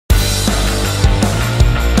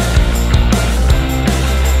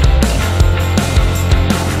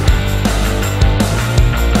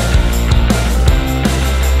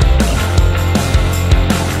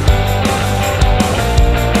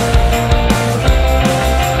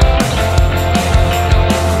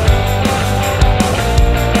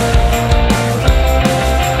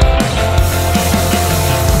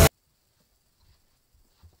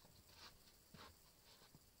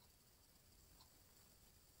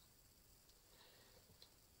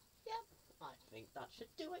think that should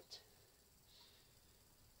do it.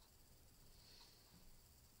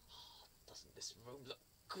 Doesn't this room look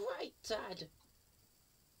great, Ted?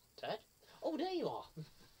 Ted? Oh, there you are.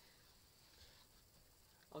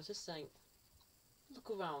 I was just saying, look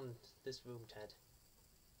around this room, Ted.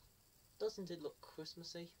 Doesn't it look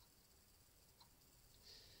Christmassy?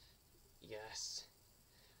 Yes.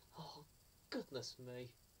 Oh, goodness me.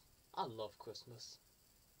 I love Christmas.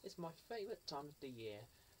 It's my favourite time of the year.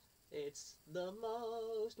 It's the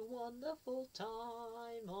most wonderful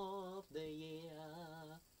time of the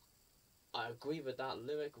year. I agree with that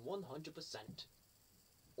lyric 100%.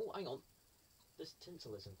 Oh, hang on. This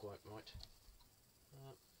tinsel isn't quite right.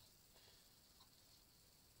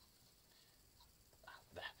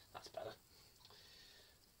 There, that's better.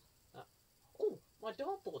 Oh, my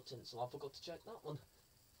dartboard tinsel. I forgot to check that one.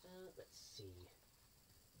 Let's see.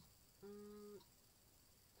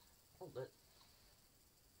 Hold it.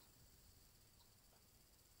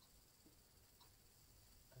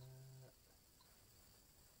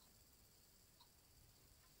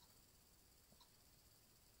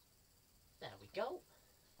 There we go.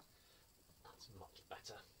 That's much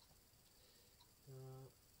better.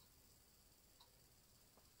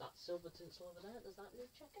 That silver tinsel over there, does that need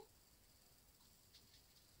checking?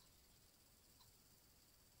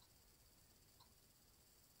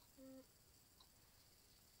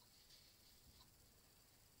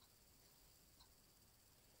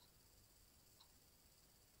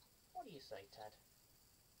 What do you say, Ted?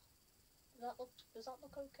 Does that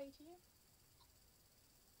look okay to you?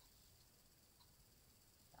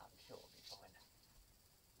 I'm sure it'll be fine.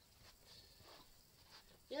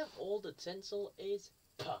 Yeah, all the tinsel is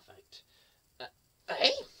perfect.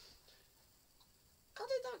 Hey? How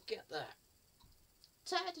did that get there?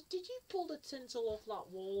 Ted, did you pull the tinsel off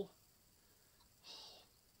that wall?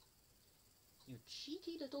 You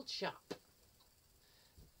cheeky little chap.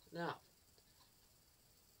 Now,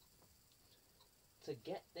 to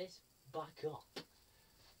get this back up.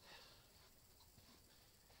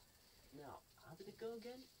 Now, how did it go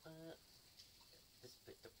again? This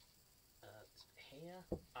bit here,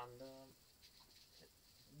 and there.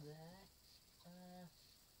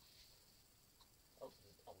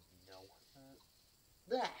 Oh no.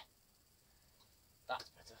 There! That's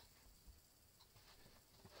better.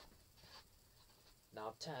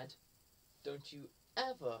 Now, Ted, don't you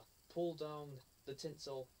ever pull down the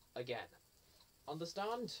tinsel again.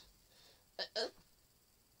 Understand?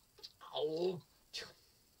 Oh.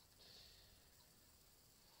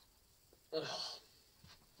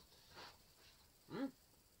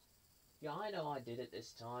 Yeah, I know I did it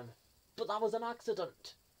this time, but that was an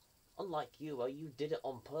accident. Unlike you, where you did it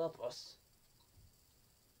on purpose.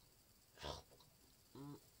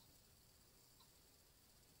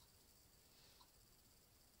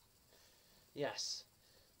 Yes.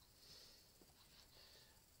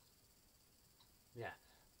 Yeah.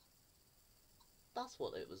 That's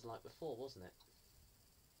what it was like before, wasn't it?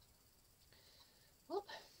 Well,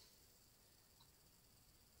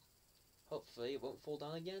 hopefully it won't fall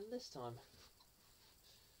down again this time.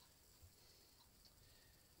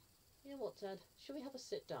 You know what, Ted? Shall we have a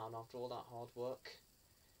sit down after all that hard work?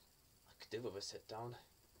 I could do with a sit down.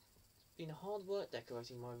 It's been hard work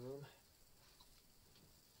decorating my room.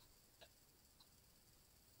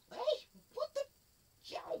 Hey! What the...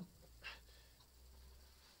 Joe!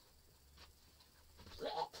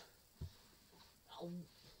 Stop! Oh...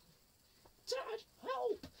 Dad,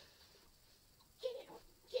 help!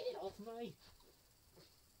 Get it off me!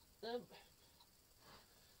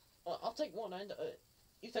 I'll take one end,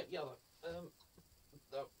 you take the other.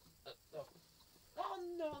 Oh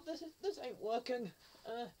no, this ain't working.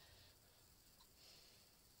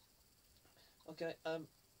 Okay,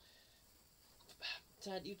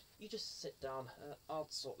 Ted, you just sit down. I'll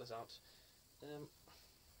sort this out.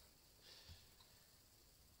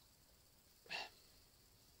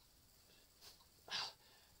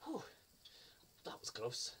 Oh, that was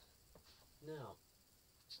close. Now,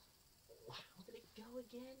 how did it go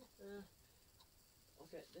again?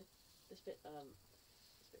 Okay, this bit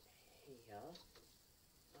here.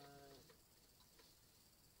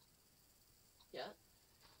 Yeah,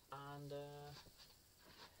 and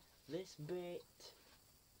this bit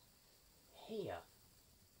here.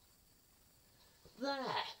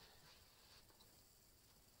 There.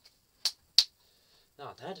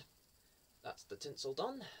 Now, Ted, that's the tinsel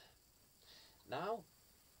done. Now,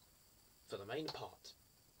 for the main part.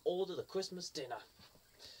 Order the Christmas dinner.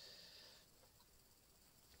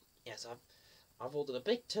 Yes, I've ordered a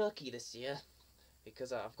big turkey this year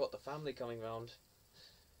because I've got the family coming round.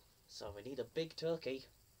 So we need a big turkey.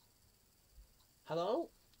 Hello?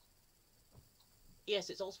 Yes,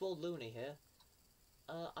 it's Oswald Looney here.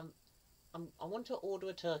 I want to order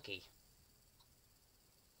a turkey.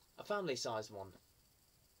 A family-sized one.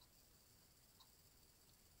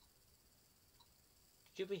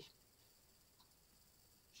 Should be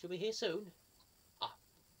here soon? Ah,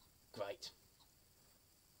 great.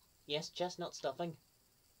 Yes, chestnut stuffing.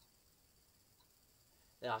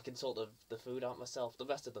 Yeah, I can sort the food out myself, the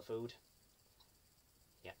rest of the food.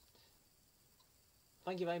 Yeah.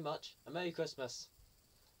 Thank you very much, and Merry Christmas.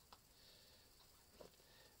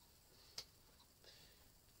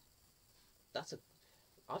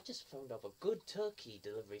 I've just phoned up a good turkey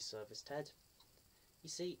delivery service, Ted. You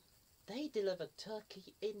see, they deliver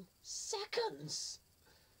turkey in seconds.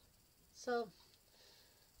 So,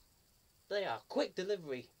 they are quick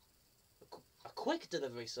delivery. A quick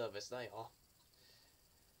delivery service, they are.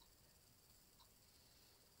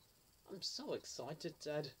 I'm so excited,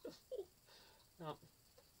 Ted. Now,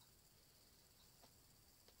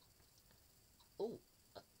 oh,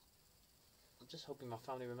 I'm just hoping my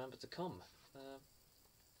family remember to come.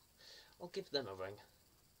 I'll give them a ring.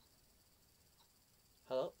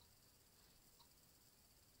 Hello?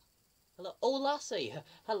 Hello? Oh, Lassie!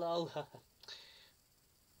 Hello!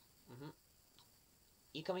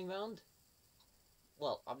 You coming round?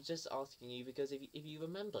 Well, I'm just asking you because if you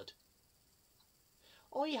remembered.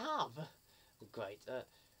 Oh, you have? Great.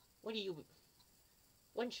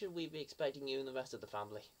 When should we be expecting you and the rest of the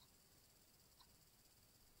family?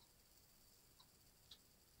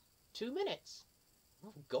 2 minutes?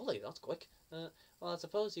 Oh, golly, that's quick. Well, I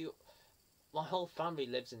suppose my whole family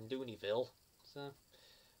lives in Loonieville, so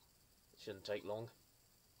it shouldn't take long.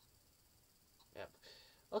 Yep.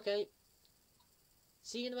 Okay.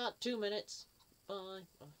 See you in about 2 minutes. Bye.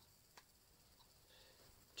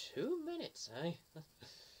 2 minutes, eh?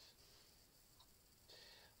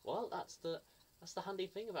 Well, that's the handy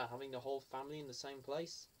thing about having the whole family in the same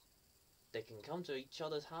place. They can come to each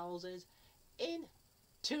other's houses in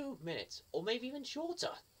 2 minutes, or maybe even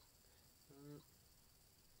shorter.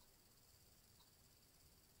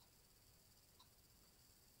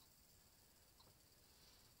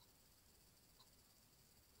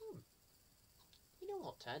 You know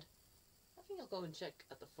what, Ted? I think I'll go and check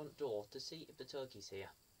at the front door to see if the turkey's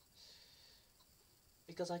here.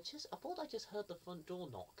 Because I thought I just heard the front door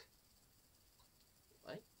knock.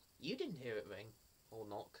 Wait, you didn't hear it ring or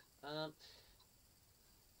knock.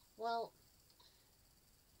 Well,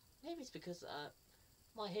 maybe it's because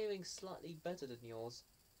my hearing's slightly better than yours.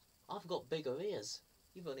 I've got bigger ears.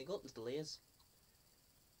 You've only got little ears.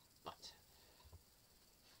 Right.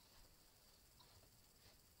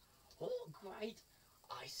 Oh, great!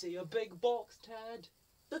 I see a big box, Ted.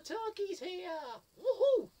 The turkey's here!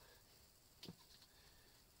 Woohoo!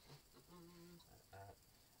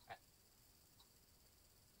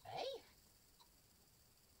 Eh?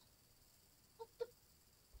 What the?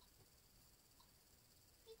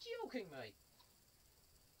 You're joking me?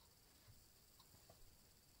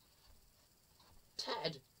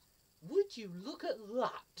 Ted, would you look at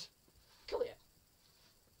that? Come here.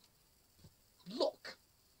 Look.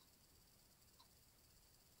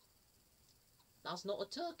 That's not a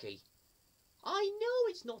turkey. I know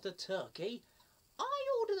it's not a turkey. I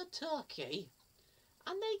ordered a turkey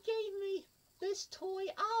and they gave me this toy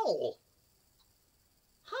owl.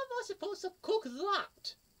 How am I supposed to cook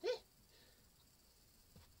that?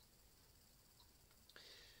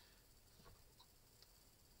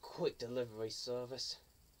 Quick delivery service.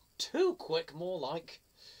 Too quick, more like.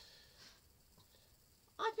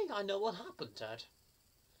 I think I know what happened, Ted.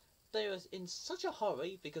 They were in such a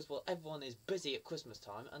hurry because, well, everyone is busy at Christmas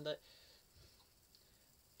time, and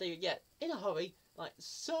they in a hurry, like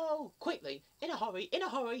so quickly, in a hurry.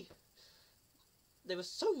 They were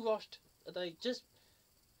so rushed that they just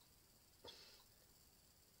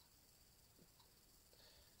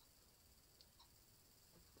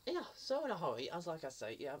so in a hurry, as like I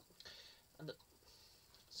say, and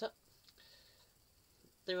so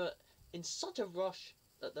they were in such a rush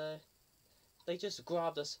that they just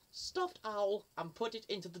grabbed a stuffed owl and put it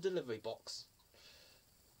into the delivery box.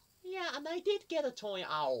 Yeah, and they did get a toy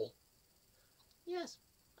owl. Yes,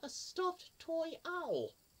 a stuffed toy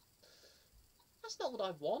owl. That's not what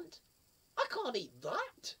I want. I can't eat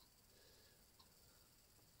that.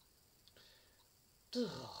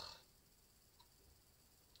 Ugh.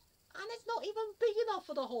 And it's not even big enough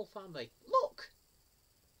for the whole family. Look!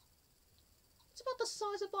 It's about the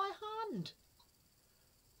size of my hand.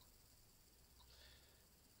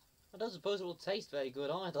 I don't suppose it will taste very good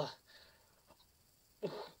either.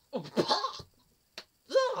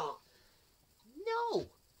 No!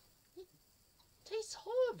 It tastes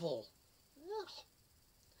horrible. Ugh.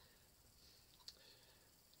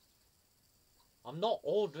 I'm not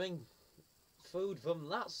ordering food from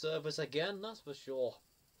that service again, that's for sure.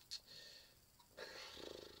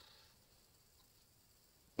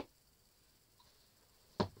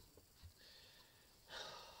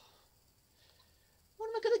 What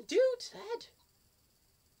am I gonna do, Ted?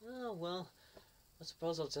 Oh, well, I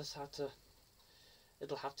suppose I'll just have to...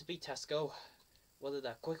 It'll have to be Tesco, whether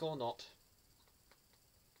they're quick or not.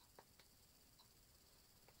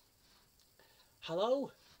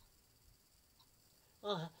 Hello?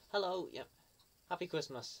 Hello, yep. Happy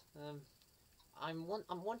Christmas. I'm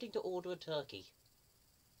wanting to order a turkey.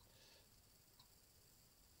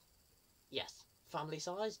 Yes. Family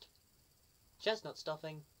sized? Chestnut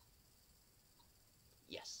stuffing?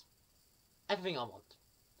 Yes. Everything I want.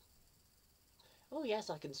 Oh yes,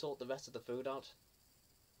 I can sort the rest of the food out.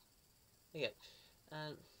 Yeah.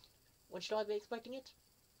 When should I be expecting it?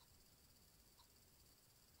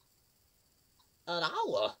 An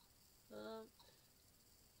hour?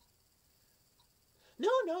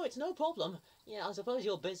 No, it's no problem. Yeah, I suppose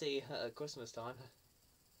you're busy at Christmas time.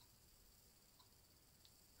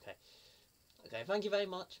 Okay, thank you very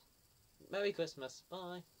much. Merry Christmas.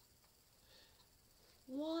 Bye.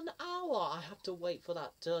 1 hour I have to wait for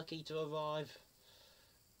that turkey to arrive.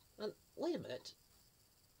 And wait a minute.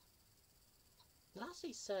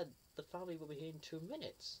 Lassie said the family will be here in 2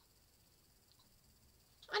 minutes.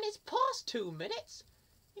 And it's past 2 minutes.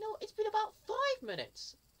 You know, it's been about 5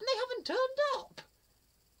 minutes. And they haven't turned up.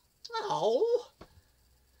 Oh.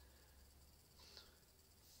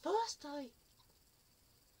 First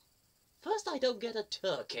I don't get a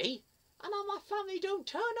turkey. And now my family don't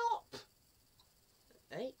turn up.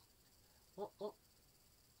 Hey? What?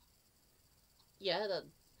 Yeah,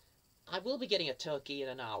 I will be getting a turkey in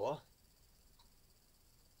an hour.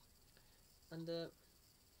 And,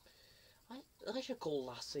 I should call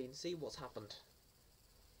Lassie and see what's happened.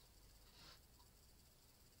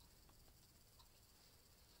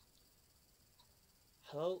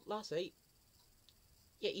 Hello, Lassie?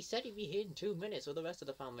 Yeah, he said he'd be here in 2 minutes with the rest of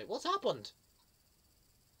the family. What's happened?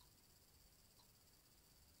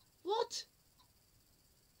 What?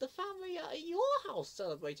 The family at your house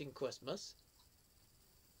celebrating Christmas?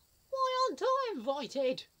 Why aren't I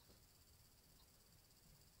invited?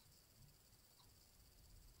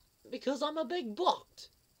 Because I'm a big butt.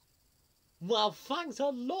 Well, thanks a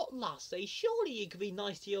lot, Lassie. Surely you could be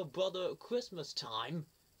nice to your brother at Christmas time.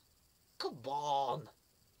 Come on.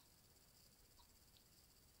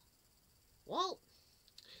 Well,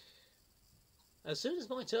 as soon as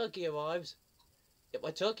my turkey arrives, if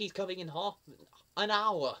my turkey's coming in an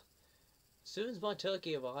hour. As soon as my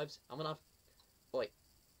turkey arrives, I'm gonna have... Wait,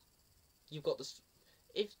 you've got this...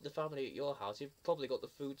 If the family at your house, you've probably got the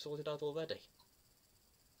food sorted out already.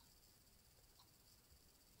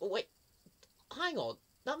 Oh, wait, hang on.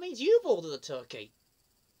 That means you've ordered a turkey.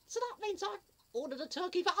 So that means I've ordered a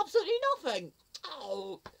turkey for absolutely nothing.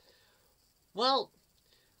 Oh. Well,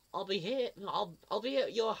 I'll be here. I'll be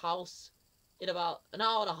at your house in about an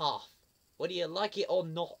hour and a half, whether you like it or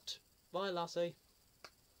not. Bye, Lassie.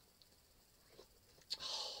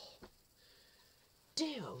 Oh,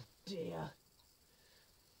 dear, oh dear.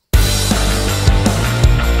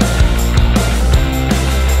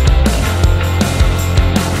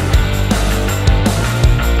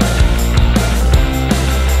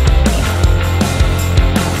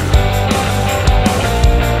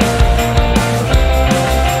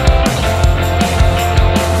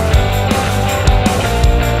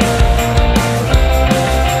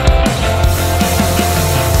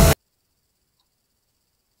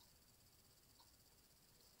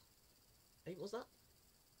 Hey, what's that?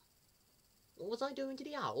 What was I doing to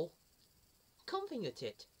the owl? Coming at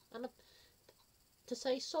it, and to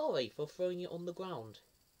say sorry for throwing it on the ground.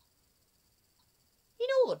 You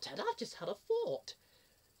know what, Ted? I've just had a thought.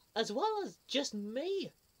 As well as just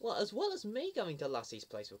me, as well as me going to Lassie's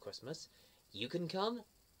place for Christmas, you can come,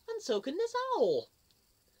 and so can this owl.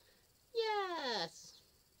 Yes.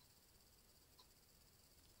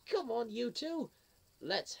 Come on, you two.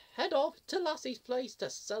 Let's head off to Lassie's place to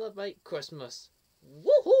celebrate Christmas.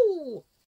 Woohoo!